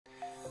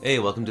Hey,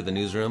 welcome to the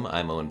Newsroom.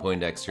 I'm Owen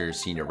Poindexter,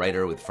 senior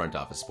writer with Front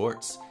Office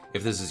Sports.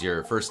 If this is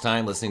your first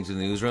time listening to the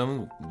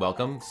Newsroom,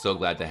 welcome. So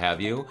glad to have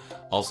you.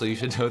 Also, you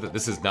should know that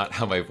this is not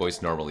how my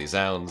voice normally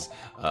sounds.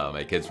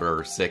 My kids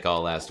were sick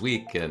all last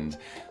week, and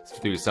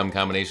through some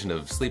combination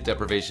of sleep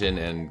deprivation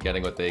and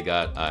getting what they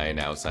got, I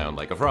now sound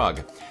like a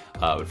frog.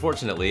 But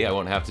fortunately, I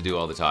won't have to do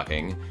all the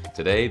talking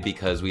today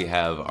because we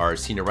have our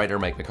senior writer,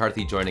 Mike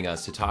McCarthy, joining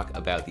us to talk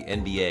about the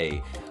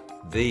NBA.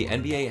 The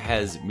NBA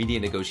has media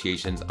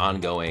negotiations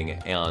ongoing,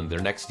 and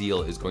their next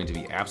deal is going to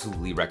be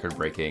absolutely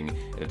record-breaking,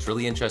 and it's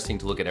really interesting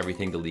to look at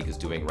everything the league is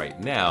doing right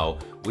now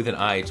with an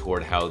eye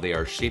toward how they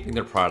are shaping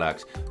their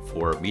product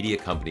for media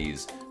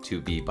companies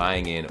to be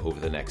buying in over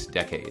the next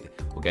decade.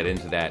 We'll get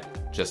into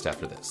that just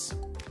after this.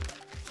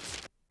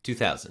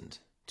 2000,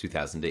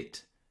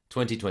 2008,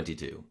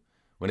 2022.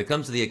 When it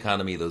comes to the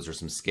economy, those are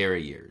some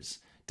scary years.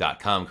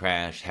 Dot-com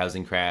crash,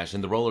 housing crash,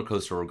 and the roller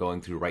coaster we're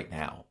going through right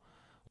now.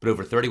 But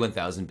over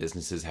 31,000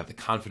 businesses have the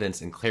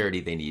confidence and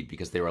clarity they need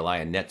because they rely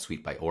on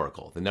NetSuite by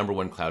Oracle, the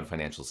 #1 cloud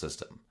financial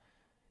system.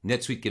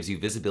 NetSuite gives you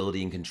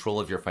visibility and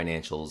control of your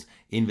financials,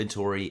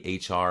 inventory,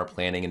 HR,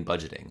 planning, and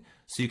budgeting,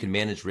 so you can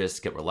manage risks,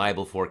 get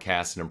reliable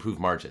forecasts, and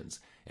improve margins.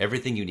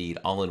 Everything you need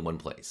all in one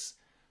place.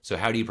 So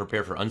how do you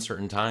prepare for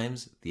uncertain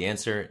times? The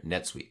answer,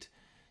 NetSuite.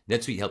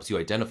 NetSuite helps you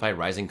identify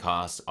rising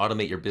costs,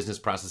 automate your business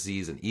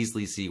processes, and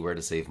easily see where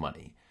to save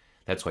money.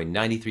 That's why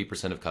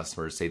 93% of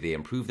customers say they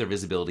improve their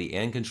visibility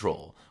and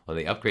control when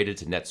they upgraded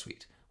to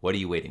NetSuite. What are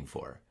you waiting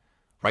for?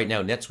 Right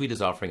now, NetSuite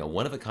is offering a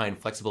one-of-a-kind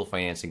flexible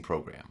financing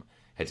program.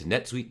 Head to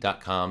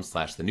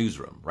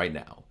netsuite.com/thenewsroom right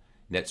now.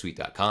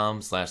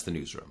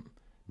 netsuite.com/thenewsroom.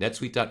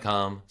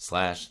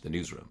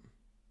 netsuite.com/thenewsroom.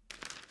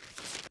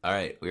 All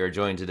right, we are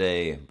joined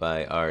today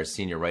by our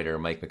senior writer,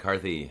 Mike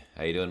McCarthy.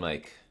 How you doing,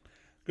 Mike?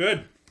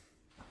 Good.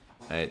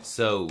 All right,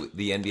 so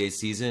the NBA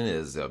season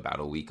is about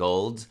a week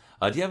old.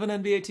 Do you have an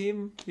NBA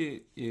team?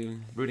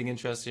 You rooting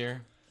interest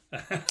here?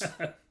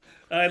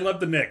 I love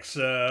the Knicks.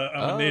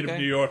 I'm a native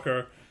New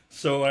Yorker,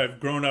 so I've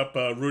grown up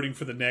rooting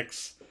for the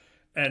Knicks.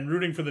 And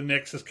rooting for the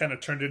Knicks has kind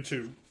of turned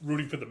into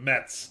rooting for the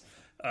Mets.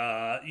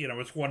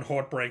 It's one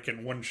heartbreak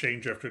and one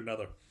change after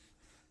another.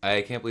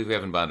 I can't believe we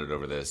haven't bonded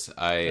over this.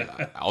 I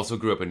also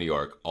grew up in New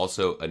York,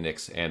 also a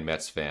Knicks and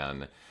Mets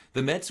fan.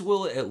 The Mets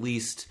will at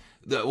least...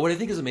 What I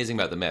think is amazing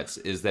about the Mets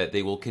is that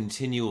they will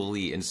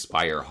continually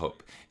inspire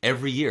hope.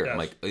 Every year, yes. I'm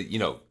like,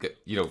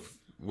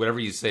 whatever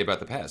you say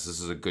about the past,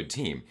 this is a good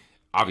team.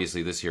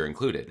 Obviously, this year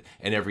included.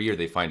 And every year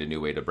they find a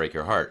new way to break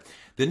your heart.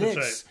 The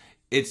Knicks,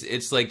 right.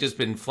 It's like just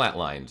been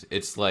flatlined.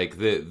 It's like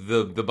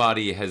the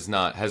body has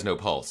no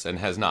pulse and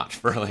has not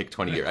for like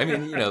 20 years. I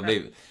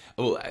mean,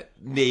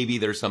 maybe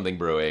there's something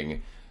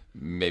brewing,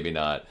 maybe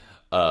not.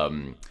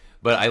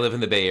 But I live in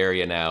the Bay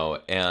Area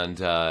now,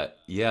 and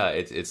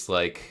it's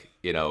like,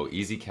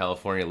 easy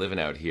California living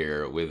out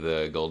here with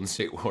the Golden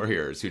State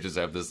Warriors, who just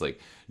have this like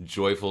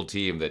joyful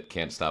team that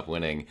can't stop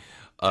winning.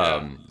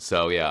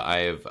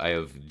 I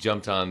have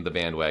jumped on the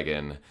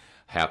bandwagon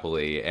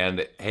happily,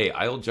 and hey,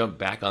 I'll jump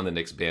back on the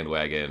Knicks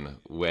bandwagon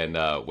when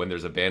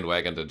there's a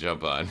bandwagon to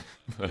jump on.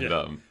 But,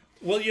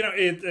 Well,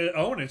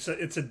 Owen,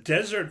 it's a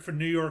desert for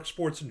New York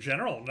sports in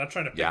general. I'm not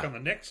trying to pick on the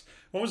Knicks.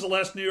 When was the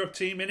last New York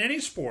team in any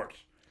sport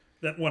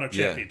that won a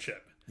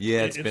championship?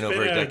 Yeah, it's been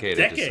over a decade.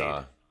 I just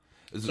saw.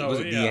 Was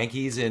it the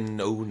Yankees in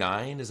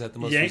 2009? Is that the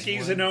most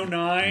Yankees in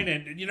 2009,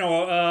 and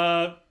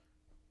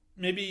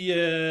maybe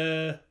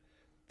the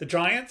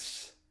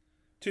Giants,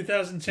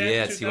 2010.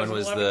 Yeah, T1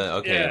 was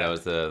that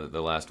was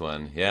the last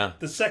one. Yeah,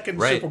 the second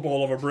Super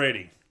Bowl over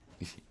Brady.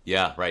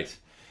 Yeah, right.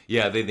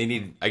 Yeah, they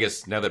need. I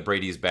guess now that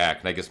Brady's back,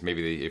 and I guess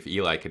maybe if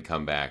Eli could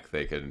come back,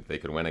 they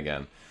could win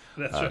again.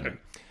 That's right.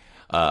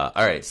 All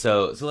right,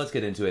 so let's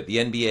get into it. The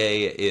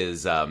NBA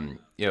is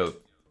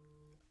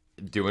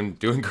doing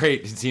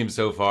great, it seems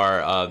so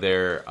far.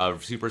 They're a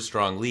super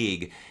strong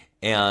league,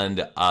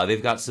 and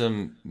they've got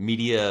some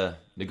media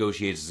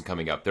negotiations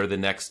coming up. They're the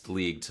next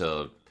league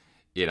to,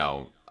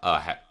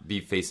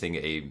 be facing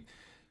a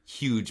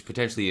huge,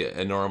 potentially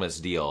enormous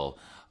deal.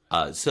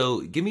 So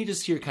give me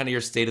just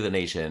your state of the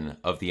nation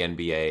of the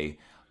NBA.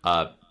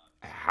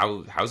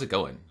 How's it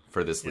going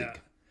for this league?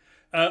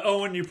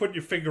 Owen, you put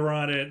your finger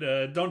on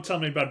it. Don't tell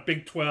me about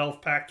Big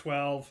 12,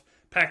 Pac-12,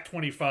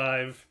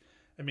 Pac-25.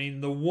 I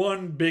mean, the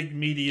one big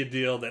media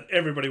deal that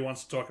everybody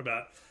wants to talk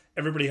about,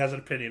 everybody has an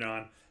opinion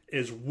on,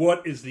 is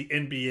what is the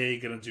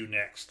NBA going to do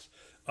next?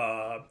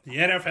 The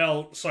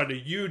NFL signed a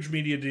huge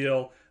media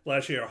deal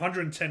last year,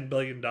 $110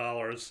 billion, 10,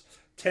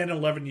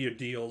 11-year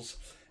deals.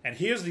 And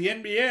here's the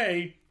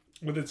NBA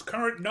with its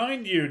current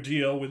 9-year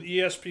deal with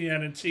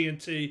ESPN and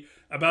TNT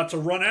about to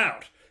run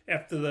out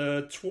after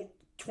the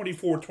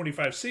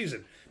 24-25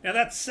 season. Now,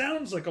 that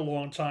sounds like a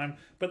long time,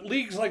 but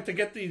leagues like to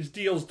get these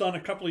deals done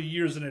a couple of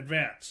years in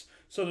advance.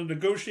 So the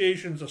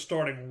negotiations are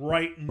starting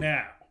right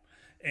now.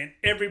 And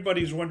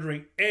everybody's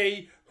wondering,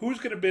 A, who's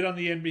going to bid on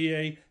the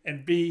NBA,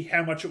 and B,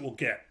 how much it will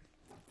get.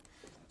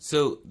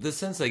 So the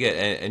sense I get,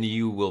 and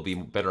you will be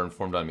better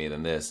informed on me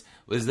than this,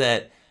 was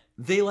that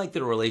they like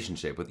their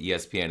relationship with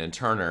ESPN and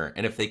Turner,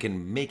 and if they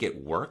can make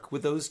it work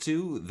with those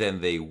two, then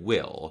they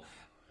will.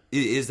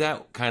 Is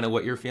that kind of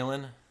what you're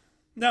feeling?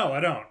 No, I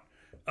don't.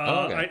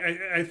 Oh, okay.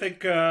 I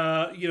think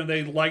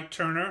they like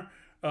Turner.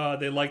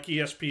 They like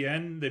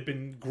ESPN. They've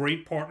been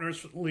great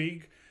partners with the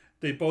league.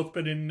 They've both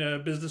been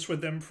in business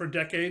with them for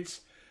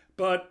decades.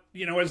 But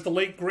as the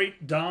late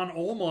great Don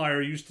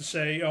Ohlmeyer used to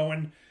say,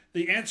 Owen,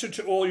 the answer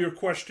to all your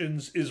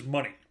questions is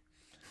money.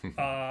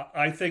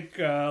 I think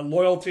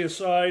loyalty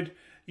aside,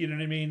 you know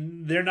what I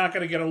mean? They're not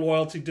going to get a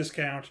loyalty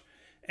discount.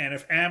 And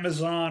if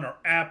Amazon or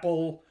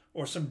Apple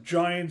or some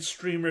giant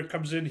streamer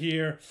comes in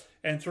here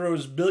and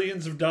throws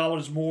billions of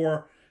dollars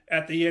more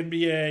at the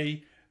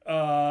NBA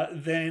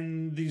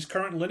than these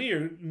current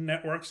linear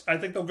networks, I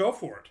think they'll go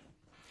for it.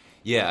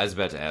 Yeah, I was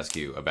about to ask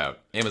you about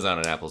Amazon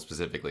and Apple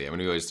specifically. I mean,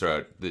 we always throw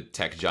out the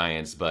tech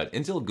giants, but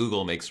until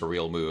Google makes a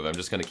real move, I'm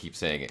just going to keep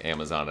saying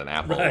Amazon and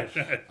Apple.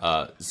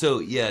 Right. So,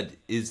 yeah,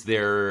 is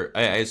there...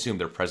 I assume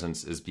their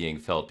presence is being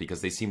felt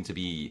because they seem to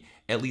be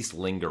at least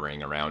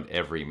lingering around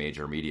every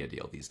major media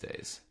deal these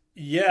days.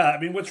 Yeah,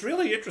 I mean, what's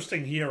really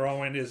interesting here,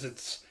 Owen, is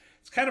it's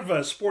kind of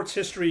a sports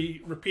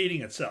history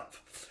repeating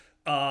itself.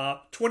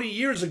 20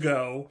 years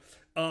ago,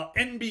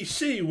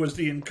 NBC was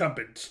the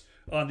incumbent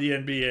on the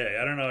NBA.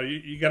 I don't know,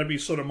 you got to be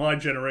sort of my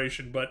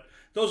generation, but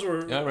those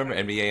were... Yeah, I remember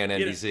NBA and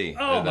NBC.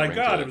 Oh, my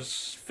God, it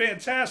was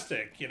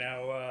fantastic.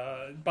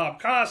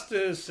 Bob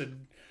Costas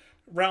and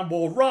Round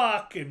Ball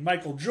Rock and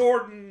Michael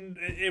Jordan.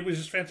 It was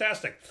just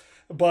fantastic.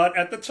 But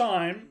at the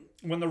time,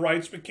 when the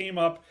rights came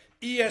up,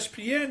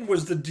 ESPN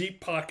was the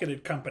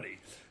deep-pocketed company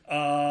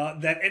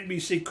that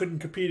NBC couldn't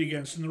compete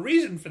against. And the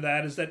reason for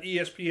that is that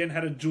ESPN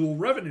had a dual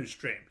revenue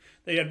stream.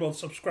 They had both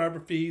subscriber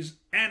fees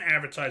and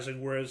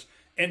advertising, whereas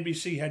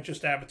NBC had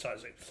just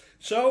advertising.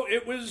 So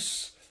it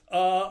was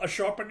a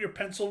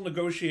sharpen-your-pencil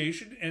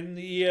negotiation, and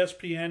the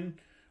ESPN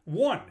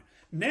won.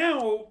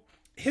 Now,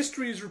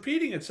 history is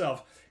repeating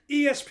itself.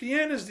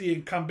 ESPN is the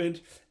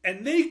incumbent,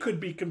 and they could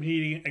be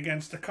competing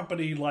against a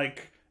company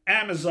like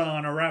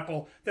Amazon or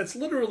Apple that's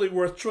literally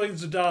worth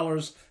trillions of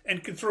dollars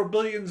and could throw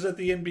billions at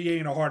the NBA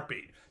in a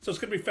heartbeat. So it's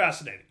going to be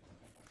fascinating.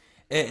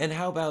 And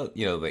how about,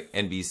 like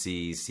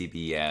NBC,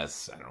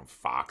 CBS, I don't know,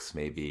 Fox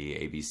maybe,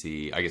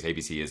 ABC. I guess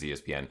ABC is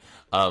ESPN.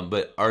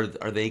 But are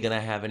they going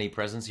to have any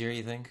presence here,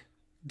 you think?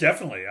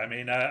 Definitely. I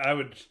mean, I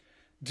would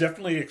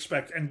definitely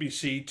expect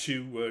NBC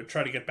to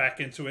try to get back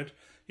into it.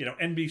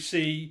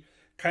 NBC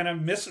kind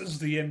of misses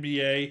the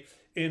NBA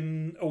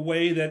in a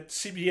way that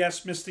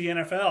CBS missed the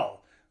NFL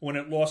when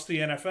it lost the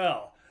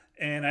NFL.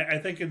 And I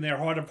think in their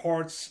heart of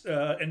hearts,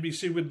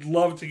 NBC would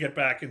love to get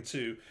back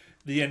into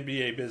the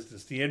NBA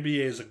business. The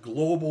NBA is a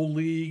global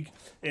league.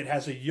 It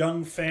has a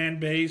young fan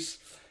base.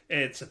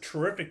 It's a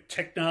terrific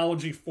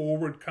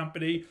technology-forward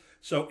company.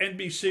 So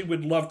NBC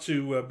would love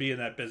to be in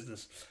that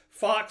business.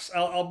 Fox,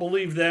 I'll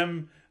believe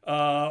them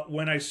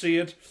when I see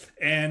it.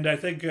 And I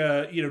think,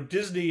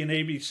 Disney and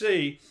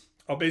ABC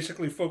are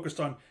basically focused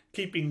on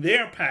keeping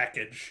their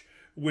package,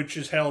 which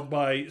is held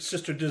by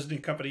sister Disney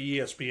company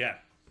ESPN.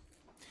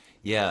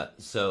 Yeah,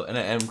 so, and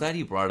I'm glad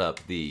you brought up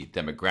the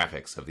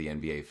demographics of the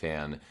NBA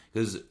fan,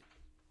 because,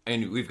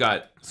 and we've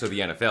got, so the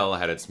NFL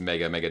had its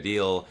mega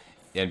deal,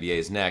 the NBA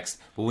is next,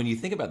 but when you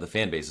think about the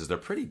fan bases, they're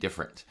pretty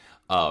different.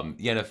 The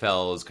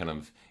NFL is kind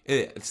of,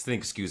 I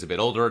think, skews a bit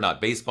older, not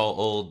baseball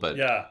old, but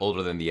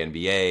older than the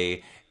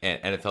NBA,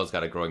 and NFL's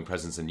got a growing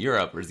presence in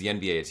Europe, whereas the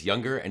NBA is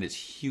younger, and it's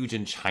huge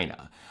in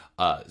China.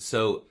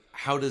 So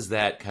how does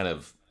that kind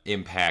of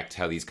impact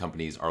how these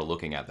companies are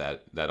looking at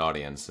that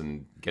audience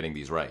and getting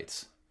these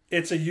rights?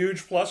 It's a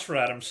huge plus for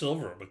Adam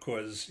Silver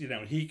because,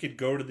 he could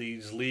go to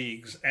these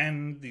leagues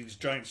and these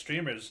giant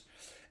streamers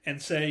and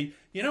say,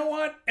 you know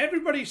what?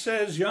 Everybody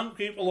says young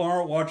people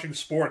aren't watching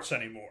sports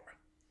anymore.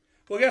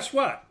 Well, guess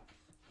what?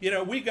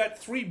 We got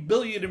 3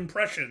 billion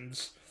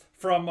impressions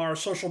from our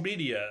social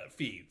media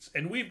feeds,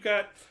 and we've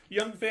got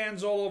young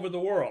fans all over the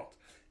world.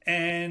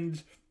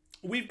 And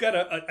we've got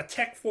a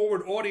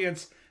tech-forward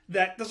audience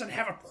that doesn't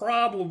have a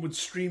problem with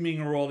streaming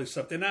or all this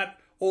stuff. They're not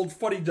old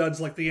fuddy-duds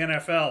like the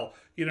NFL,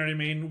 you know what I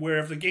mean, where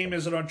if the game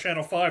isn't on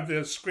Channel 5,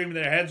 they're screaming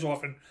their heads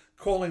off and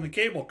calling the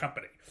cable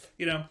company.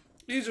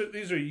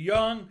 These are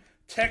young,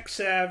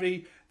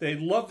 tech-savvy, they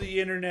love the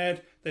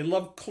internet, they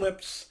love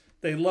clips,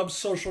 they love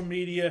social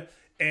media,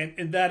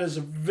 and that is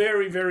a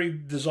very, very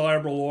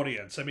desirable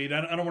audience. I mean,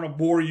 I don't want to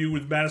bore you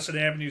with Madison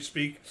Avenue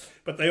speak,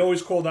 but they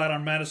always call that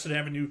on Madison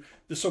Avenue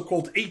the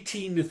so-called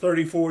 18 to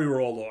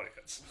 34-year-old audience.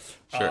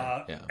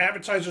 Sure,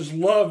 Advertisers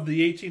love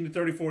the 18 to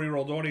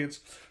 34-year-old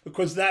audience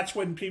because that's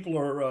when people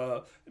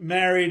are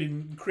married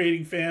and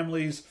creating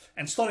families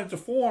and starting to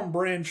form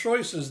brand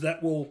choices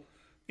that will,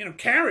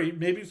 carry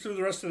maybe through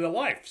the rest of their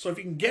life. So if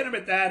you can get them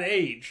at that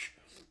age,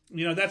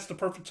 that's the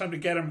perfect time to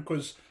get them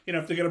because,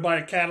 if they're going to buy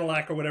a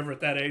Cadillac or whatever at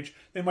that age,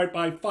 they might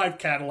buy 5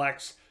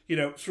 Cadillacs,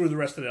 through the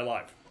rest of their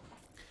life.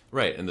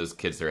 Right, and those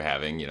kids they're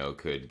having,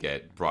 could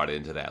get brought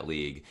into that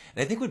league.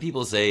 And I think when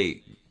people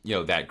say,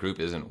 that group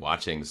isn't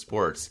watching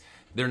sports,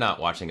 they're not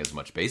watching as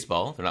much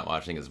baseball. They're not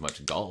watching as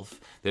much golf.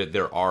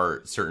 There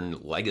are certain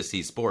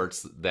legacy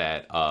sports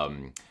that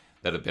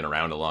that have been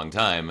around a long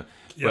time.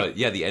 Yep. But,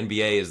 the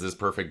NBA is this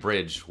perfect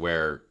bridge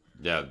where,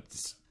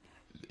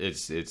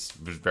 it's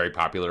very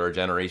popular a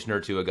generation or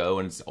two ago,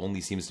 and it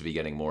only seems to be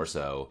getting more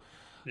so.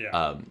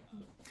 Yeah.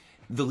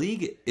 The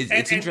league is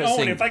And interesting.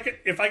 Owen,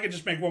 if I could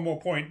just make one more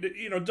point,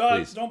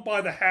 don't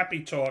buy the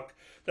happy talk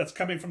that's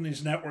coming from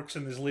these networks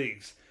and these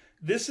leagues.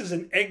 This is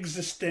an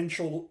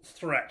existential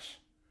threat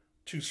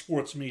to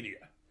sports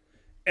media.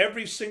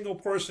 Every single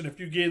person, if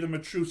you gave them a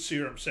truth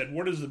serum, said,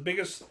 "What is the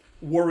biggest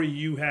worry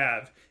you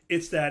have?"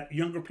 It's that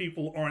younger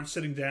people aren't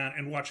sitting down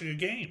and watching a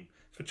game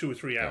for 2 or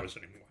 3 hours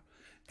anymore.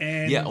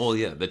 And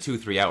the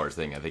 2-3 hours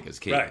thing I think is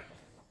key. Right.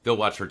 They'll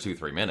watch for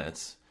 2-3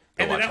 minutes.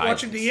 They'll and they're not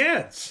watching the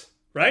ads,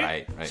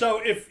 right? Right.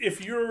 So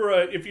if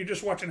you're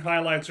just watching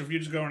highlights, or if you're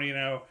just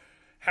going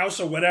House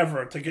or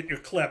whatever to get your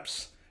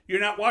clips, you're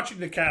not watching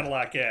the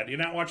Cadillac ad. You're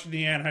not watching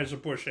the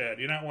Anheuser-Busch ad.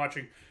 You're not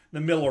watching the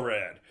Miller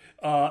ad.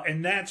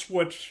 And that's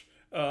what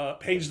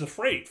pays the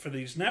freight for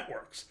these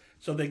networks.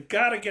 So they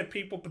got to get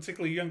people,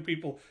 particularly young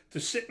people, to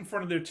sit in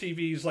front of their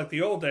TVs like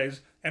the old days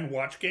and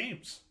watch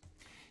games.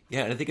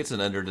 Yeah, and I think it's an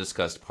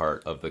under-discussed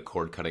part of the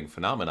cord-cutting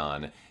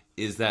phenomenon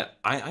is that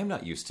I'm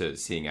not used to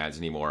seeing ads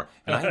anymore.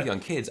 And I have young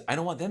kids. I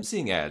don't want them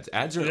seeing ads.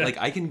 Ads are like,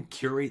 I can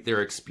curate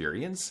their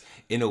experience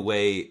in a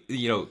way,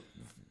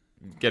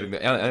 and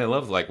I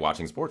love like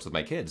watching sports with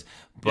my kids,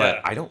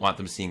 but I don't want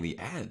them seeing the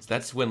ads.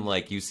 That's when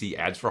like you see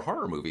ads for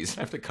horror movies and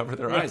have to cover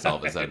their eyes all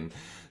of a sudden.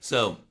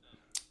 So,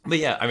 but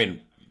yeah, I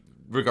mean,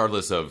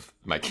 regardless of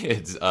my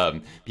kids,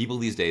 people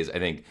these days, I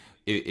think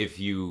if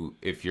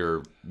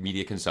your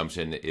media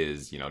consumption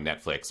is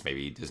Netflix,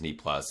 maybe Disney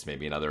Plus,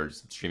 maybe another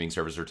streaming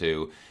service or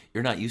two,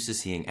 you're not used to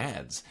seeing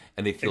ads,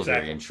 and they feel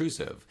very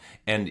intrusive.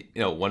 And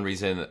one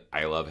reason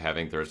I love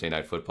having Thursday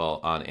Night Football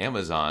on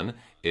Amazon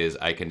is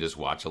I can just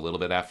watch a little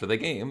bit after the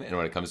game, and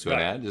when it comes to an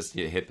ad, just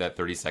hit that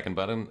 30-second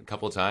button a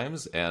couple of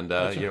times, and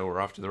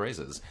we're off to the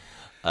races.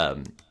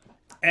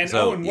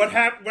 What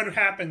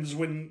happens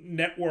when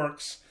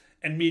networks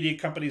and media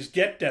companies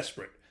get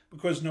desperate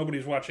because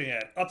nobody's watching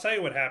it? I'll tell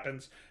you what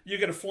happens. You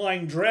get a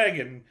flying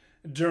dragon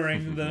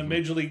during the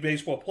Major League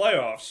Baseball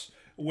playoffs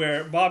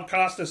where Bob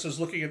Costas is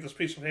looking at this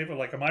piece of paper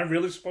like, am I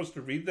really supposed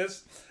to read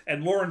this?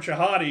 And Lauren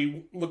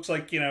Shahadi looks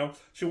like,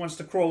 she wants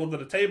to crawl under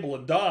the table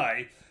and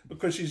die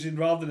because she's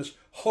involved in this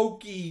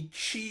hokey,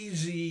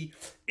 cheesy,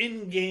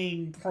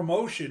 in-game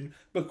promotion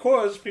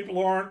because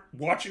people aren't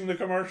watching the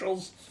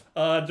commercials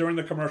during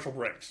the commercial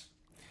breaks.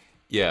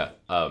 Yeah,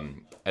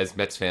 as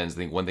Mets fans, I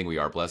think one thing we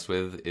are blessed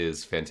with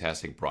is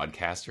fantastic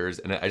broadcasters,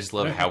 and I just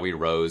love Howie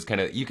Rose.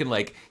 Kind of, you can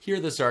like hear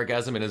the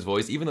sarcasm in his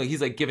voice, even though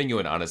he's like giving you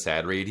an honest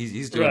ad read.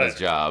 He's doing his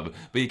job,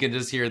 but you can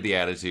just hear the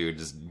attitude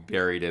just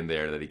buried in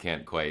there that he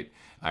can't quite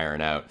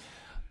iron out.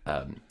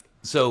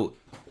 So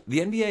the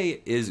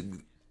NBA is,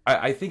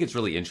 I think it's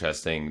really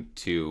interesting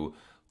to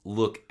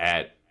look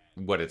at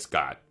what it's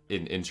got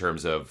in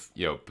terms of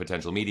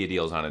potential media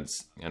deals on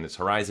its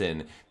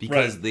horizon,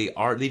 because they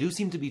do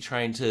seem to be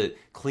trying to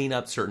clean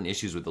up certain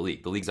issues with the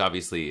league. The league's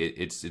obviously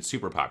it's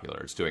super popular,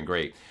 it's doing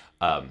great,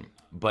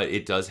 but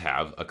it does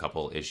have a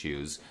couple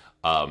issues,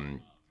 and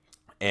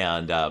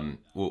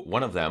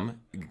one of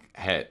them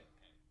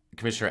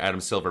Commissioner Adam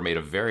Silver made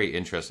a very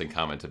interesting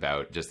comment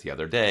about just the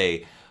other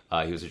day.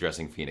 He was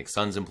addressing Phoenix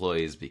Suns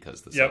employees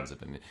because the Suns have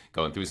been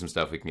going through some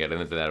stuff. We can get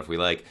into that if we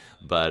like,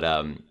 but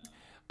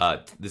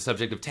the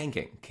subject of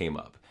tanking came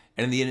up.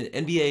 And in the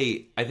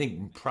NBA, I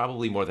think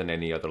probably more than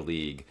any other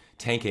league,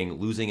 tanking,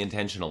 losing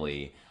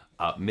intentionally,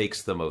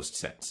 makes the most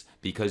sense.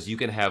 Because you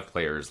can have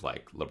players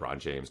like LeBron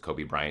James,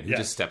 Kobe Bryant, who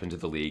just step into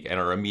the league and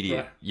are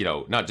immediate,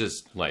 not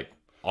just like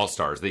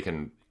all-stars. They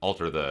can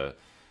alter the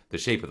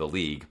shape of the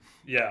league.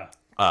 Yeah.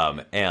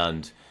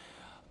 And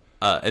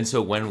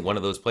so when one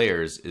of those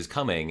players is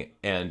coming,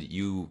 and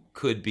you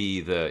could be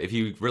if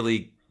you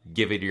really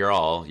give it your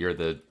all, you're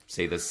the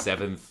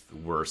 7th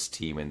worst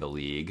team in the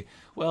league.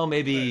 Well,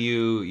 maybe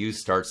you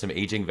start some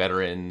aging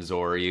veterans,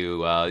 or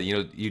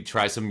you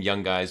try some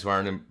young guys who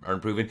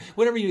aren't proven.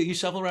 Whatever, you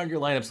shuffle around your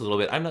lineups a little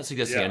bit. I'm not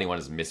suggesting anyone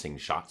is missing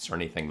shots or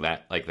anything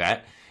like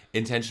that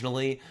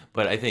intentionally,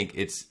 but I think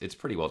it's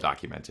pretty well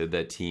documented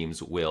that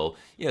teams will,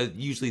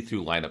 usually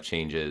through lineup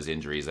changes,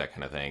 injuries, that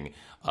kind of thing,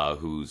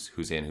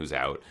 who's in, who's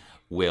out,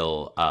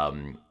 will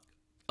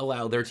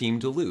allow their team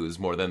to lose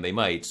more than they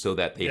might, so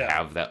that they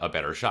have a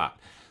better shot.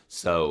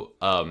 So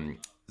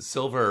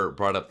Silver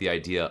brought up the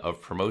idea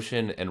of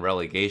promotion and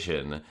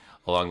relegation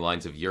along the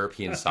lines of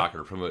European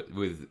soccer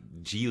with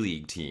G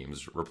League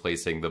teams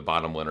replacing the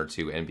bottom 1 or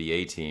 2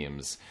 NBA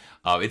teams.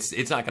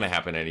 It's not going to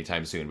happen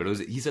anytime soon, but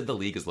he said the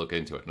league is looking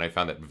into it, and I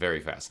found that very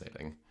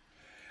fascinating.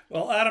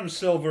 Well, Adam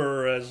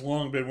Silver has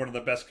long been one of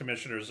the best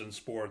commissioners in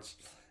sports,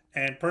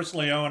 and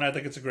personally, Owen, I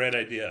think it's a great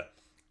idea.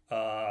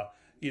 The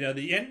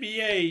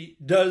NBA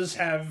does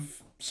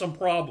have some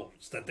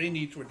problems that they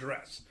need to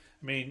address.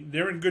 I mean,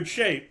 they're in good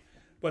shape,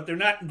 but they're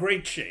not in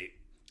great shape.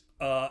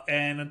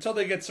 And until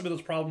they get some of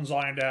those problems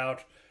ironed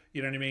out,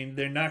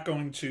 they're not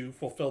going to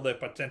fulfill their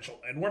potential.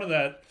 And one of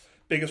the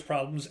biggest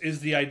problems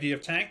is the idea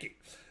of tanking.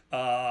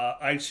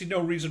 I see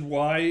no reason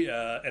why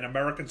an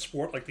American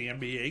sport like the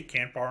NBA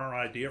can't borrow an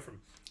idea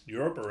from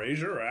Europe or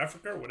Asia or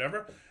Africa or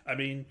whatever. I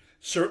mean,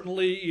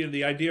 certainly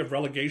the idea of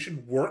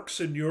relegation works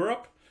in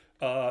Europe.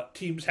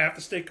 Teams have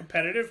to stay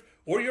competitive,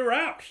 or you're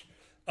out.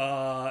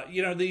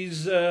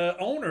 These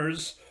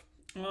owners,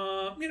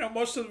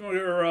 most of them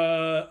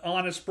are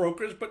honest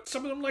brokers, but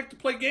some of them like to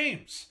play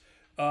games.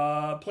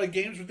 Play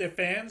games with their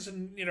fans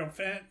and,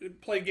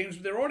 play games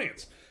with their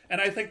audience.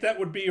 And I think that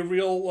would be a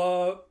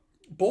real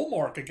bull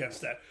mark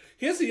against that.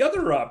 Here's the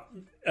other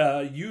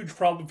huge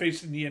problem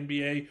facing the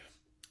NBA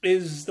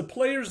is the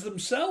players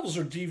themselves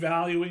are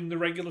devaluing the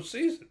regular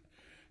season.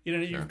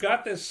 You've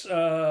got this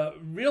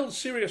real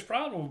serious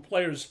problem with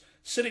players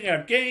sitting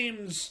out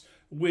games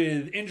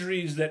with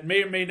injuries that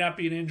may or may not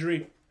be an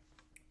injury,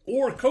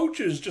 or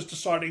coaches just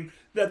deciding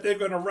that they're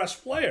going to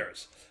rest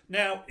players.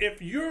 Now,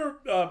 if you're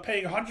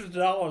paying hundreds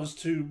of dollars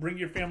to bring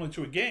your family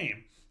to a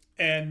game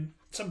and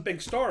some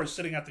big star is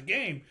sitting at the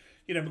game,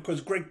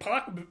 because Greg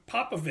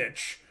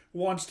Popovich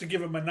wants to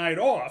give him a night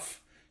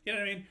off,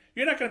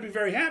 you're not going to be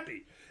very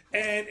happy.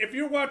 And if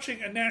you're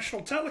watching a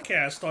national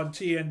telecast on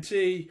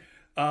TNT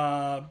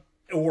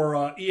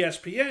or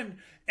ESPN,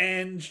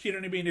 and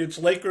it's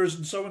Lakers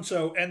and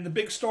so, and the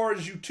big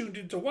stars you tuned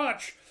in to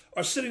watch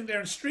are sitting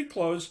there in street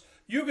clothes,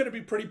 you're going to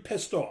be pretty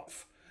pissed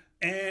off.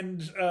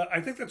 And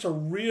I think that's a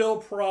real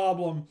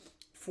problem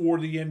for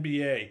the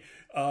NBA.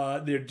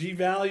 They're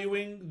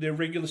devaluing their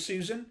regular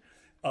season.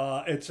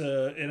 This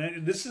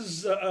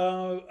is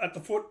at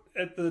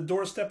the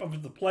doorstep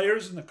of the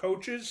players and the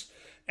coaches,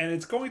 and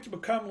it's going to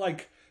become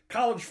like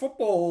college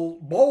football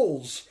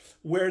bowls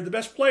where the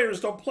best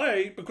players don't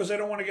play because they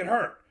don't want to get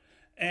hurt.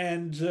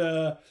 And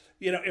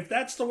if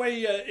that's the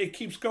way it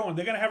keeps going,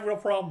 they're going to have a real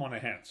problem on their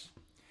hands.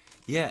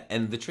 Yeah,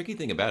 and the tricky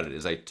thing about it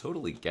is I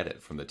totally get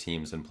it from the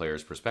teams and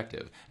players'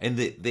 perspective. And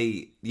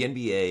the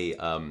NBA,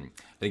 I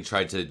think,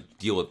 tried to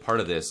deal with part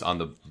of this on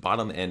the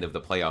bottom end of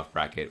the playoff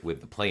bracket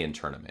with the play-in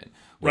tournament,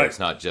 where It's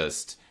not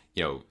just,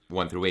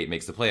 1 through 8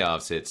 makes the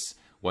playoffs, it's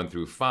 1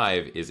 through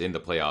 5 is in the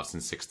playoffs,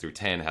 and 6 through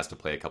 10 has to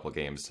play a couple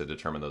games to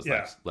determine those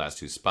last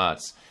two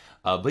spots.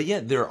 But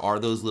yet there are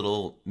those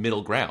little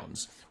middle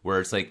grounds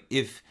where it's like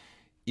if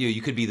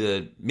you could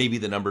be maybe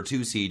the number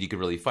 2 seed, you could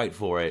really fight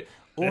for it.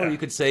 Or you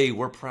could say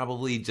we're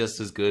probably just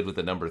as good with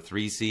the number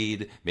 3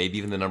 seed, maybe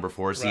even the number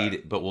 4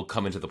 seed, but we'll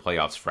come into the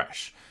playoffs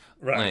fresh.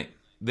 Right.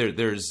 Like,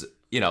 there's,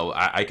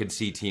 I could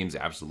see teams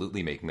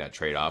absolutely making that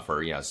trade-off,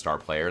 or, a star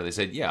player. They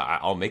said,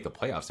 I'll make the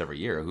playoffs every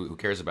year. Who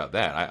cares about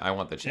that? I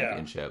want the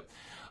championship.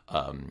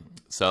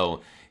 That's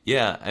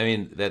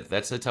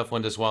a tough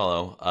one to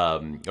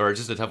swallow, or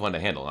just a tough one to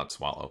handle, not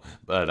swallow.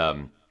 But,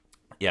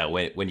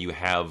 when you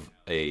have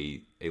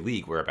a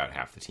league where about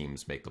half the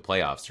teams make the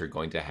playoffs, you're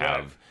going to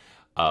have...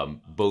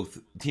 both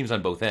teams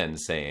on both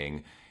ends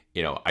saying,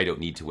 I don't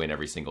need to win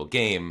every single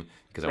game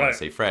because I want to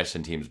stay fresh,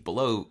 and teams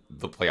below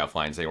the playoff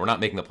line saying, we're not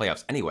making the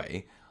playoffs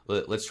anyway.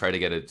 Let's try to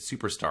get a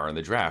superstar in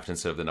the draft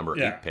instead of the number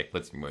 8 pick.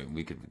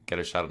 We could get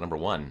a shot at number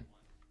 1.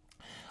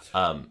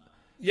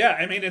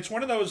 It's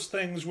one of those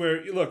things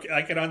where, look,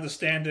 I can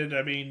understand it.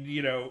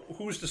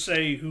 Who's to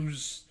say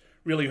who's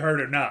really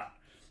hurt or not?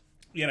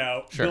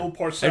 Sure. Bill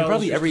Parcells. And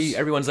probably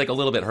everyone's like a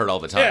little bit hurt all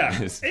the time.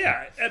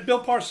 And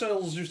Bill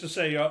Parcells used to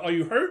say, are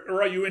you hurt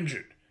or are you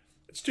injured?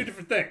 It's two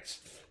different things.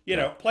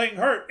 Playing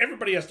hurt,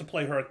 everybody has to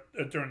play hurt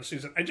during the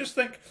season. I just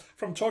think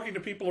from talking to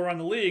people around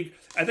the league,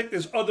 I think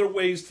there's other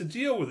ways to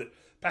deal with it.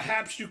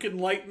 Perhaps you can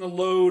lighten the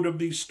load of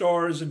these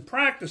stars in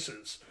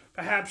practices.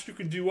 Perhaps you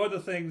can do other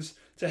things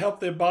to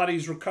help their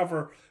bodies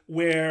recover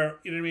where,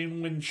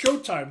 when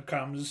showtime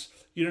comes,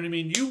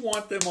 you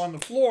want them on the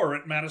floor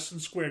at Madison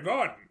Square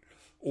Garden.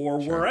 Or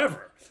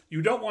wherever.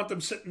 You don't want them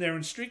sitting there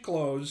in street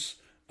clothes,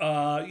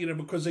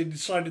 because they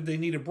decided they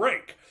need a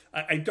break.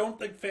 I don't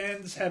think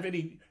fans have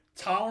any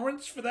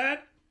tolerance for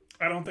that.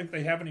 I don't think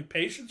they have any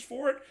patience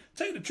for it. To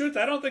tell you the truth,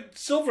 I don't think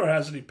Silver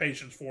has any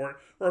patience for it.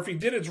 Or if he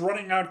did, it's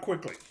running out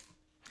quickly.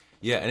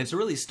 Yeah, and it's a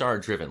really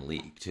star-driven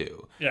league,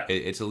 too. Yeah.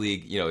 It's a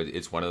league,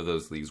 it's one of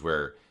those leagues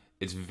where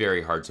it's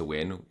very hard to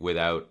win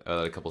without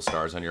a couple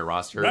stars on your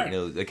roster. Right.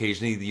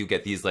 Occasionally you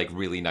get these like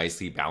really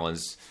nicely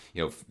balanced,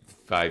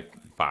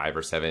 5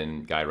 or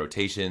 7 guy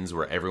rotations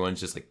where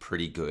everyone's just like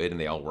pretty good and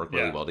they all work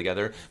really well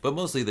together. But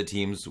mostly the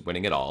teams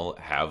winning it all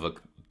have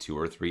 2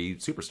 or 3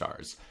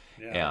 superstars.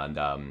 Yeah.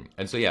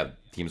 And so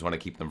teams want to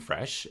keep them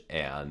fresh,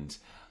 and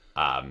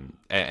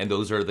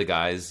those are the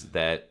guys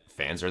that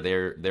fans are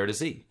there to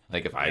see.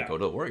 Like if I go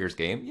to a Warriors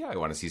game, I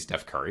want to see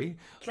Steph Curry.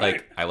 That's like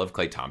right. I love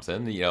Klay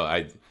Thompson.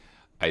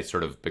 I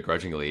sort of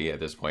begrudgingly at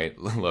this point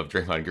love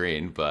Draymond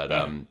Green, but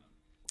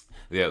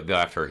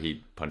after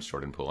he punched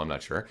Jordan Poole, I'm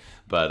not sure.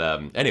 But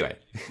anyway,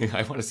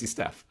 I want to see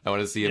Steph. I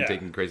want to see him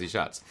taking crazy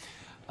shots.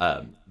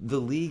 The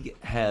league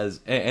has,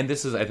 and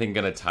this is, I think,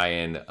 going to tie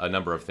in a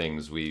number of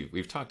things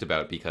we've talked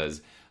about,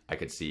 because I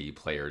could see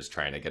players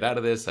trying to get out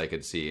of this. I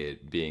could see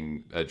it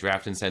being a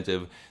draft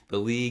incentive. The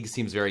league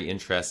seems very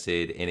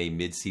interested in a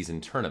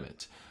mid-season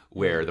tournament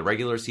where the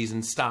regular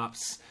season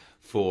stops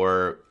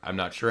for I'm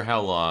not sure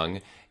how long,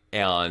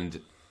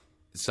 and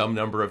some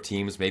number of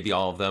teams, maybe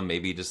all of them,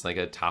 maybe just like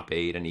a top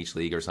 8 in each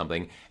league or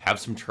something, have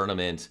some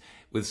tournament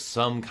with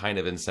some kind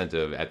of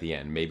incentive at the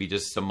end. Maybe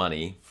just some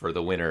money for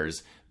the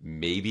winners.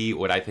 Maybe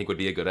what I think would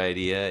be a good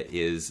idea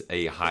is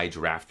a high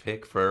draft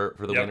pick for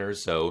the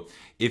winners. So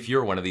if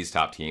you're one of these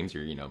top teams,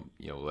 you're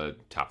a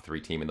top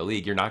 3 team in the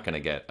league, you're not going to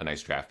get a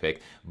nice draft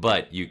pick,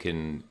 but you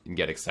can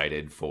get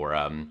excited for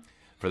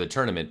the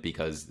tournament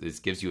because this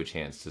gives you a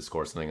chance to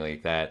score something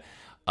like that.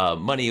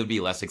 Money would be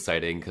less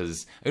exciting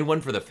because, one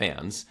for the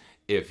fans.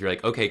 If you're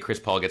like, okay, Chris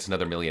Paul gets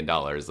another $1 million,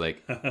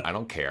 like, I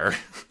don't care.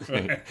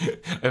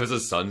 If I was a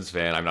Suns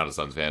fan, I'm not a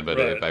Suns fan, but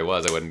if I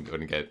was, I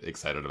wouldn't get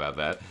excited about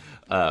that.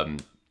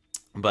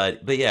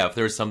 But yeah, if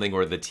there's something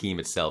where the team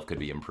itself could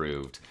be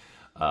improved,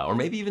 or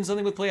maybe even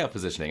something with playoff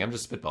positioning, I'm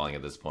just spitballing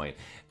at this point.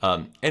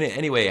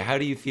 Anyway, how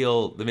do you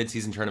feel the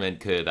midseason tournament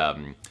could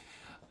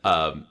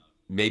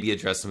maybe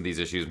address some of these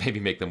issues, maybe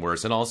make them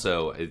worse? And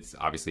also, it's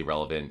obviously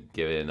relevant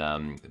given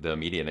the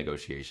media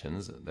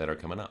negotiations that are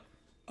coming up.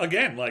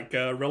 Again, like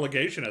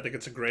relegation, I think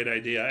it's a great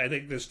idea. I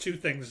think there's 2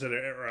 things that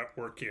are at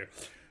work here.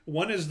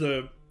 One is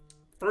the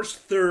first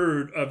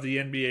third of the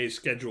NBA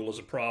schedule is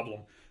a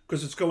problem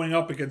because it's going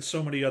up against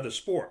so many other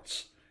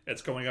sports.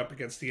 It's going up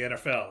against the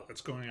NFL. It's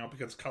going up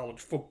against college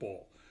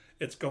football.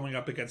 It's going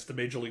up against the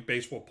Major League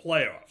Baseball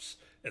playoffs.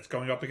 It's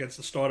going up against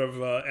the start of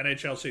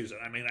NHL season.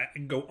 I mean, I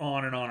can go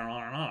on and on and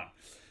on and on.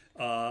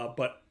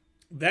 But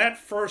that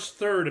first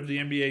third of the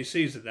NBA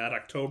season, that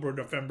October,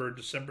 November,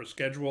 December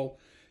schedule,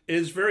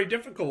 is very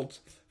difficult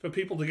for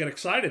people to get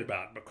excited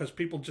about because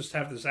people just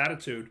have this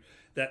attitude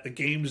that the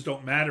games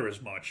don't matter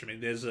as much. I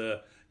mean, there's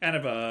a kind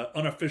of a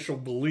unofficial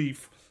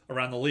belief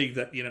around the league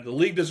that, the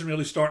league doesn't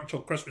really start until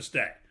Christmas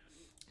Day,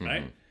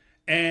 right? Mm-hmm.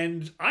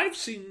 And I've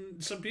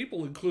seen some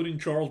people, including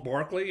Charles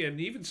Barkley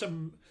and even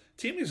some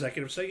team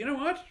executives, say, you know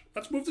what?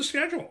 Let's move the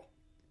schedule.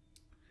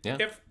 Yeah.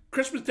 If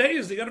Christmas Day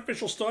is the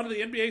unofficial start of the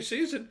NBA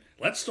season,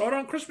 let's start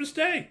on Christmas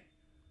Day.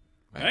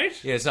 Right?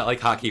 Yeah, it's not like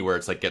hockey where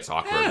it's like gets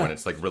awkward when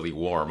it's like really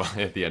warm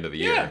at the end of the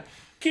year.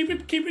 Keep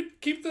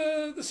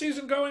the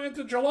season going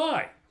into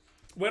July,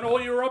 when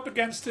all you're up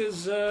against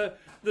is the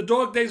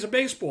dog days of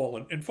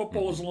baseball and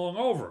football is long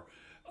over.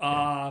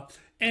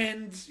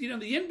 And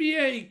the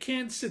NBA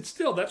can't sit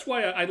still. That's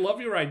why I love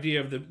your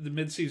idea of the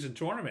midseason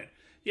tournament.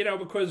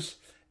 Because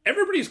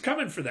everybody's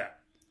coming for that.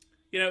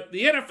 The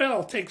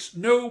NFL takes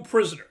no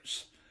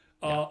prisoners.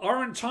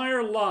 Our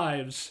entire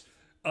lives.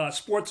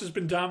 Sports has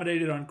been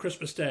dominated on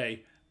Christmas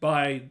Day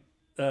by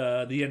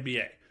the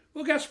NBA.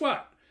 Well, guess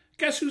what?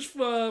 Guess who's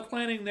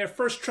planning their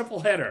first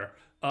triple header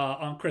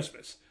on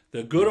Christmas?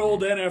 The good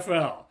old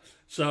NFL.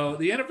 So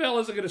the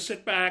NFL isn't going to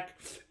sit back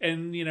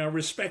and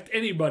respect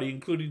anybody,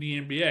 including the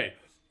NBA.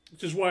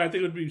 Which is why I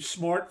think it would be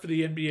smart for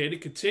the NBA to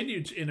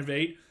continue to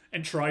innovate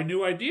and try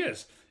new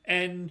ideas.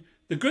 And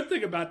the good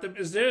thing about them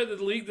is they're the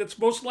league that's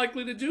most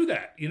likely to do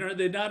that.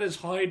 They're not as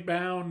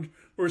hidebound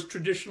or as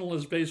traditional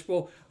as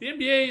baseball. The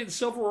NBA and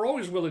Silver are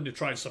always willing to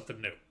try something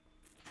new.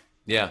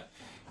 Yeah.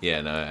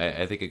 No,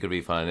 I think it could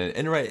be fun.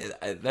 And right,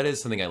 that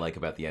is something I like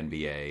about the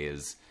NBA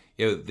is,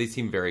 they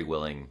seem very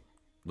willing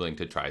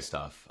to try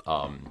stuff.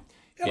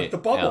 Like the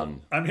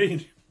bubble.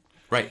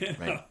 Right.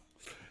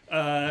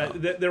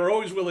 They're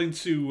always willing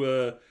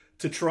to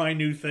try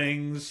new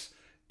things.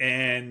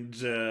 And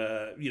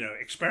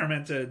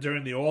experiment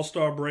during the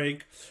All-Star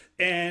break,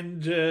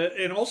 and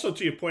also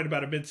to your point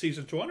about a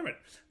mid-season tournament,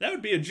 that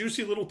would be a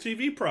juicy little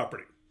TV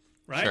property,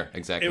 right? Sure,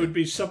 exactly. It would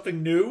be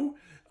something new.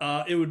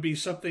 It would be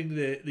something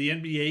that the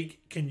NBA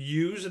can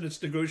use in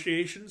its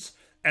negotiations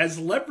as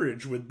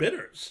leverage with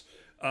bidders,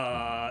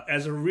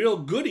 as a real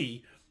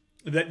goodie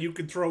that you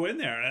could throw in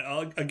there.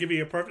 I'll give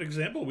you a perfect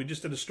example. We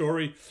just did a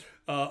story.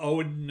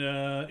 Owen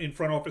in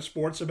Front Office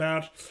Sports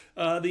about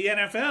the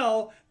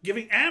NFL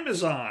giving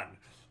Amazon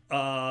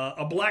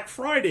a Black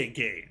Friday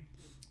game.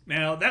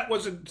 Now, that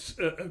wasn't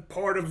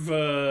part of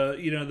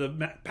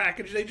the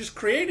package. They just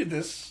created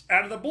this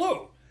out of the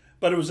blue.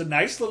 But it was a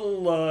nice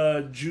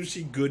little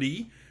juicy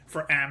goodie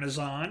for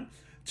Amazon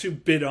to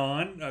bid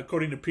on.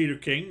 According to Peter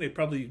King, they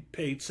probably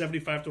paid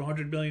 $75 to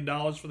 $100 million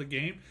for the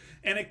game.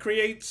 And it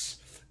creates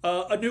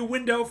a new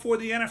window for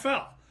the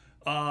NFL.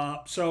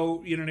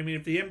 So, you know what I mean?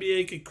 If the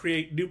NBA could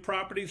create new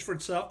properties for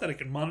itself that it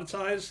can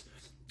monetize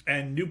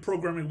and new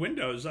programming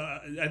windows,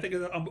 I think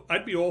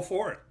I'd be all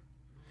for it.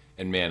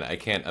 And man, I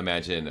can't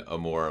imagine a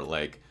more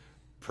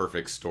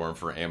perfect storm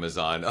for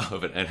Amazon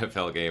of an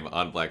NFL game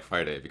on Black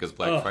Friday, because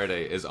Black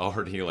Friday is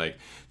already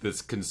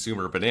this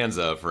consumer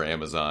bonanza for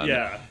Amazon.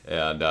 Yeah.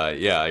 And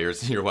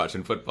you're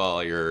watching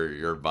football,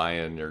 you're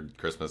buying your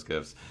Christmas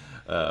gifts.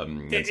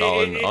 It's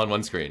all on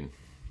one screen.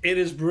 It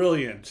is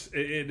brilliant.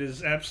 It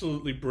is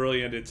absolutely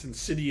brilliant. It's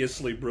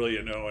insidiously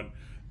brilliant, Owen.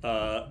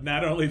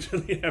 Not only do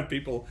they have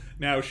people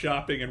now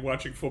shopping and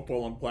watching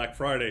football on Black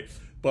Friday,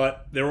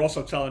 but they're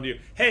also telling you,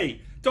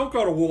 hey, don't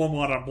go to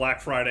Walmart on Black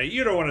Friday.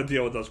 You don't want to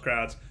deal with those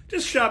crowds.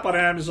 Just shop on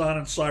Amazon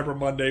on Cyber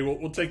Monday.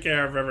 We'll take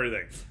care of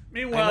everything.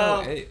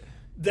 Meanwhile,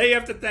 day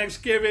after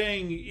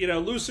Thanksgiving,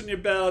 loosen your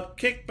belt,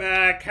 kick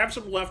back, have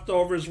some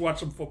leftovers, watch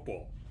some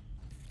football.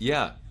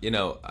 Yeah,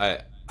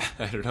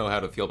 I don't know how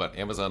to feel about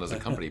Amazon as a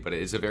company, but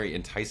it's a very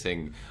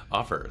enticing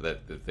offer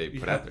that they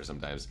put out there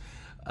sometimes.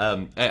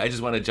 I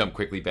just want to jump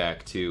quickly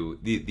back to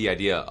the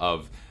idea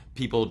of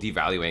people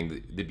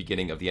devaluing the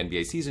beginning of the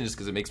NBA season, just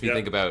because it makes me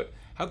think about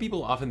how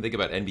people often think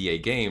about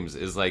NBA games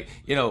is like,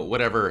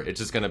 whatever, it's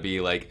just going to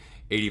be like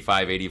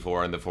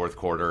 85-84 in the fourth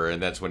quarter,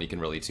 and that's when you can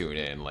really tune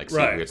in, like, see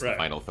who gets the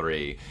final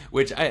three,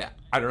 which I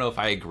don't know if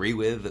I agree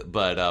with,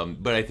 but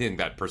I think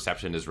that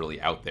perception is really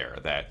out there,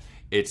 that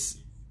it's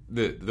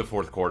the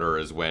fourth quarter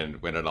is when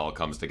it all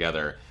comes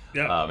together,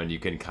 and you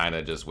can kind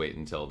of just wait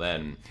until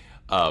then.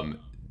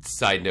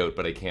 Side note,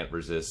 but I can't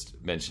resist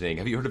mentioning,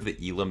 have you heard of the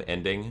Elam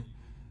ending?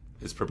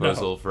 His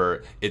proposal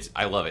for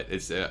I love it.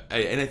 It's and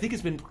I think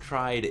it's been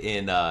tried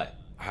in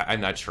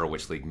I'm not sure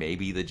which league,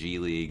 maybe the G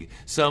League,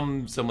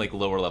 some like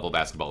lower level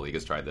basketball league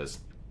has tried this.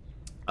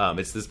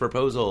 It's this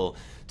proposal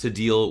to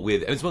deal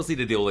with, and it's mostly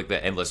to deal with like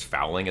the endless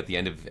fouling at the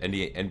end of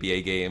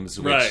NBA games,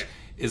 which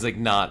is like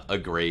not a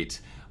great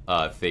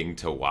thing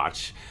to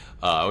watch.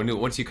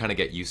 Once you kind of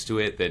get used to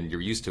it, then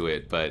you're used to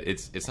it, but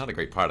it's not a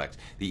great product.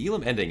 The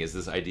Elam ending is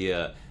this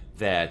idea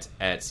that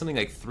at something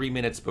like 3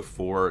 minutes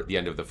before the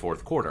end of the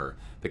fourth quarter,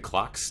 the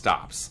clock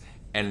stops,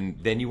 and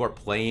then you are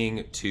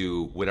playing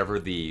to whatever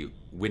the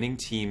winning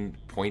team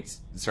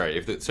points.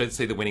 Sorry, so let's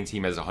say the winning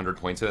team has 100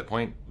 points at that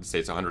point. Let's say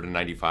it's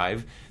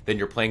 195. Then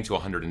you're playing to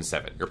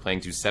 107. You're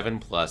playing to 7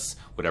 plus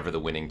whatever the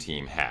winning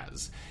team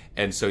has.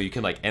 And so you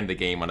can like end the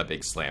game on a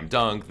big slam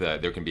dunk.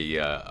 There can be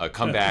a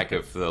comeback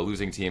if the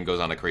losing team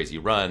goes on a crazy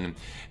run,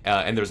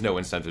 and there's no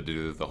incentive to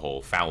do the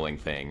whole fouling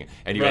thing.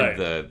 And you end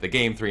the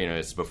game 3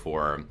 minutes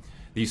before.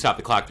 You stop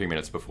the clock 3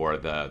 minutes before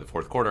the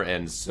fourth quarter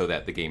ends, so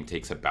that the game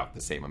takes about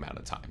the same amount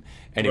of time.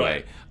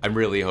 Anyway, I'm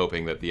really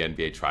hoping that the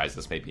NBA tries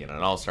this maybe in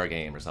an all-star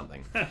game or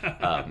something.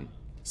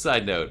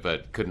 Side note,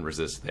 but couldn't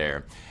resist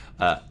there.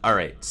 All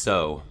right,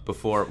 so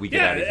before we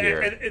get out of here,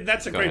 and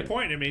that's a great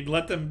point. I mean,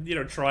 let them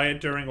try it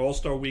during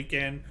All-Star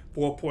Weekend,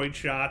 4-point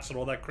shots and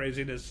all that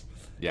craziness.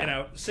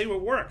 See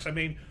what works. I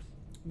mean,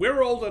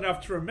 we're old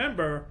enough to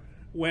remember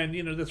when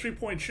the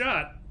 3-point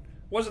shot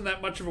wasn't that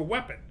much of a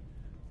weapon.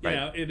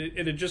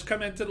 It had just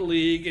come into the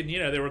league, and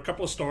there were a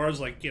couple of stars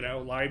like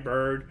Larry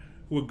Bird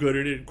who were good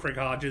at it, and Craig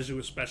Hodges who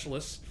was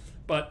specialists,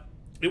 but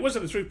it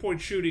wasn't a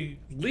 3-point shooting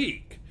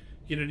league.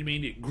 You know what I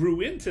mean? It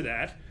grew into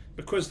that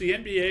because the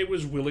NBA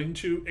was willing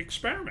to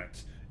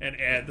experiment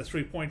and add the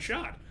 3-point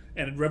shot,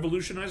 and it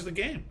revolutionized the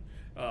game.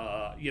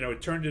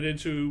 It turned it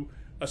into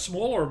a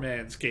smaller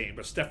man's game,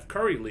 a Steph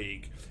Curry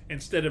league,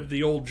 instead of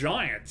the old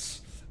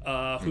giants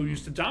who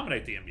used to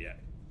dominate the NBA.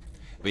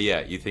 But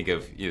yeah, you think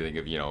of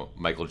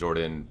Michael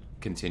Jordan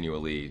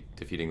continually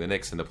defeating the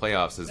Knicks in the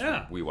playoffs,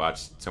 as we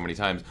watched so many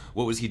times.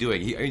 What was he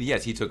doing?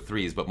 Yes, he took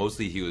threes, but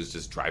mostly he was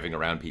just driving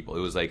around people.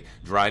 It was like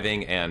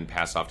driving and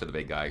pass off to the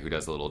big guy who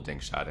does a little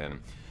dink shot in.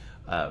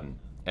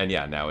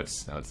 Now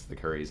it's the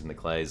Currys and the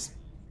Clays.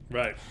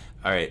 Right.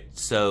 All right.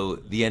 So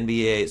the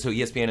NBA, so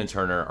ESPN and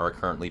Turner are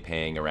currently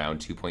paying around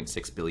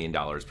 $2.6 billion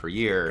per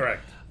year.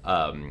 Correct.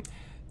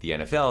 The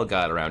NFL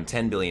got around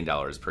 $10 billion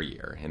per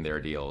year in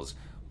their deals.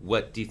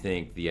 What do you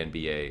think the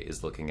NBA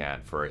is looking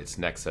at for its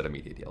next set of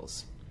media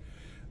deals?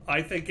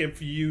 I think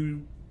if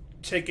you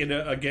take it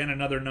again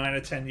another 9 or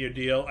 10 year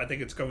deal, I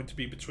think it's going to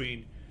be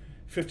between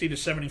 $50 to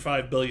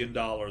 $75 billion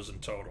in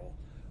total.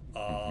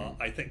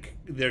 I think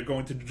they're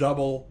going to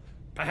double,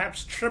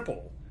 perhaps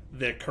triple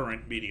their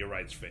current media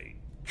rights fee.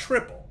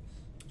 Triple.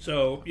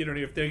 So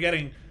if they're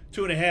getting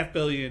 $2.5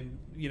 billion,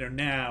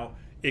 now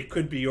it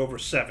could be over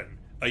 $7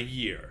 a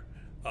year,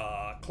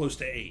 close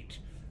to $8.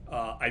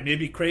 I may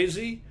be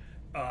crazy.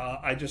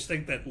 I just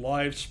think that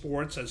live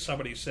sports, as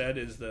somebody said,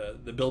 is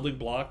the building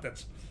block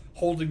that's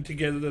holding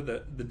together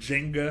the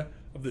Jenga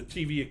of the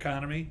TV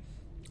economy.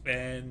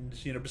 And,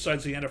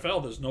 besides the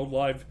NFL, there's no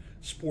live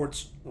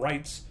sports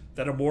rights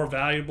that are more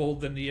valuable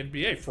than the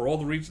NBA for all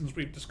the reasons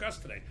we've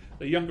discussed today.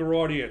 The younger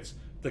audience,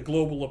 the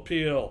global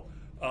appeal.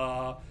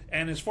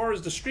 And as far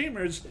as the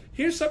streamers,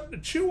 here's something to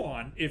chew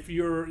on if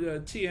you're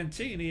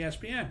TNT and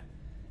ESPN.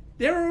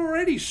 They're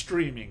already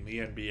streaming the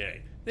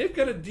NBA. They've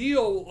got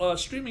a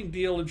streaming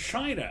deal in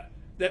China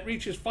that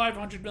reaches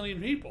 500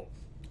 million people.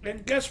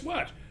 And guess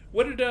what?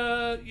 What did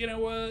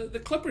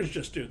the Clippers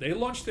just do? They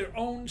launched their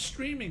own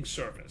streaming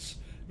service.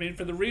 I mean,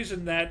 for the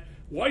reason that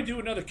why do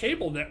another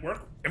cable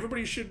network?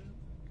 Everybody should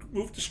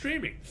move to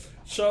streaming.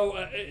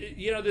 So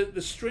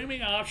the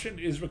streaming option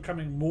is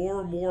becoming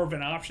more and more of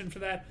an option for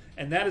that,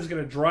 and that is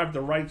going to drive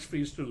the rights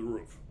fees through the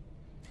roof.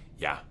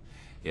 Yeah.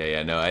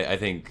 No, I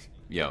think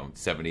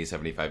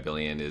 70-75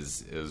 billion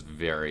is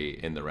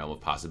very in the realm of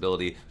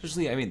possibility.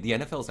 Especially, I mean, the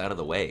NFL's out of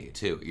the way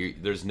too.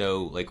 There's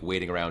no like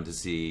waiting around to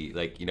see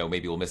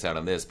maybe we'll miss out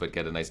on this, but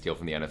get a nice deal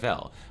from the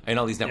NFL. I mean,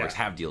 all these networks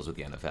have deals with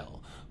the NFL,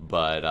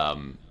 but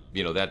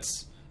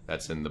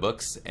that's in the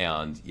books,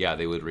 and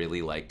they would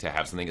really like to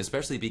have something,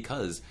 especially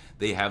because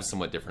they have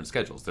somewhat different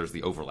schedules. There's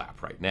the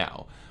overlap right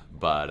now,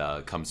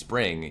 but come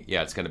spring,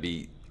 it's going to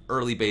be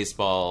early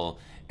baseball.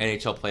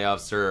 NHL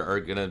playoffs are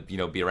going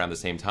to be around the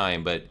same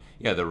time, but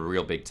the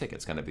real big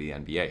ticket's going to be the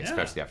NBA,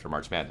 especially after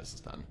March Madness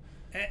is done.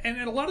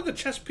 And a lot of the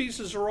chess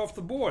pieces are off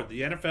the board.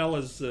 The NFL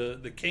is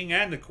the king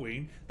and the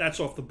queen. That's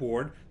off the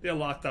board. They're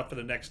locked up for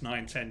the next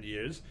 9-10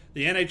 years.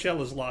 The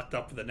NHL is locked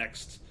up for the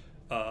next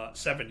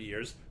 7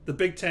 years. The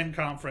Big Ten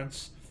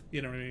Conference,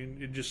 you know what I mean,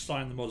 it just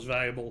signed the most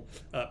valuable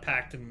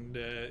pact in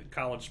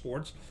college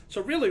sports.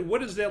 So really,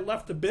 what is there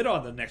left to bid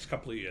on the next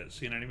couple of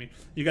years? You know what I mean?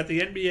 You got the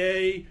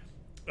NBA,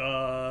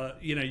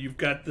 you've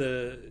got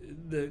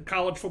the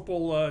college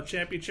football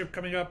championship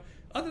coming up.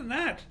 Other than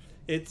that,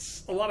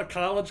 it's a lot of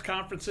college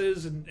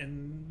conferences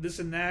and this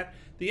and that.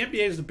 The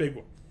NBA is the big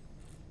one.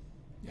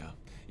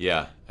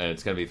 Yeah, and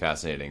it's going to be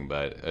fascinating.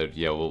 But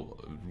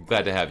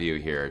glad to have you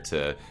here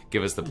to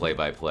give us the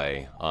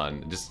play-by-play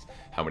on just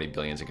how many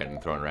billions are getting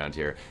thrown around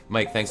here.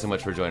 Mike, thanks so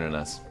much for joining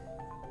us.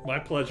 My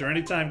pleasure.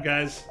 Anytime,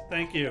 guys.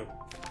 Thank you.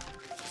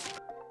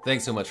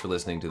 Thanks so much for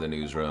listening to The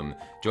Newsroom.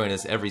 Join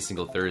us every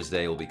single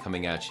Thursday. We'll be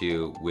coming at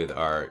you with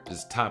our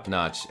just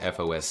top-notch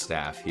FOS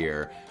staff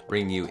here,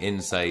 bringing you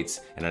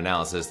insights and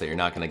analysis that you're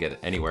not going to get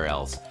anywhere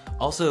else.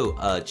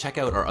 Also, check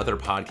out our other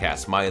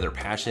podcasts, My Other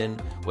Passion,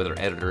 with our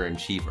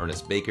editor-in-chief,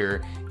 Ernest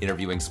Baker,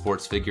 interviewing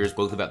sports figures,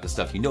 both about the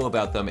stuff you know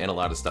about them and a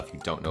lot of stuff you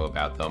don't know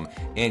about them.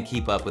 And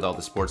keep up with all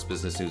the sports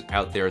business news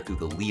out there through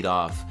the Lead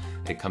Off.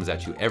 It comes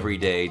at you every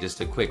day, just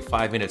a quick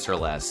 5 minutes or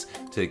less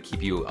to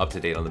keep you up to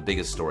date on the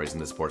biggest stories in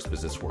the sports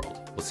business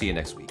world. We'll see you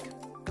next week.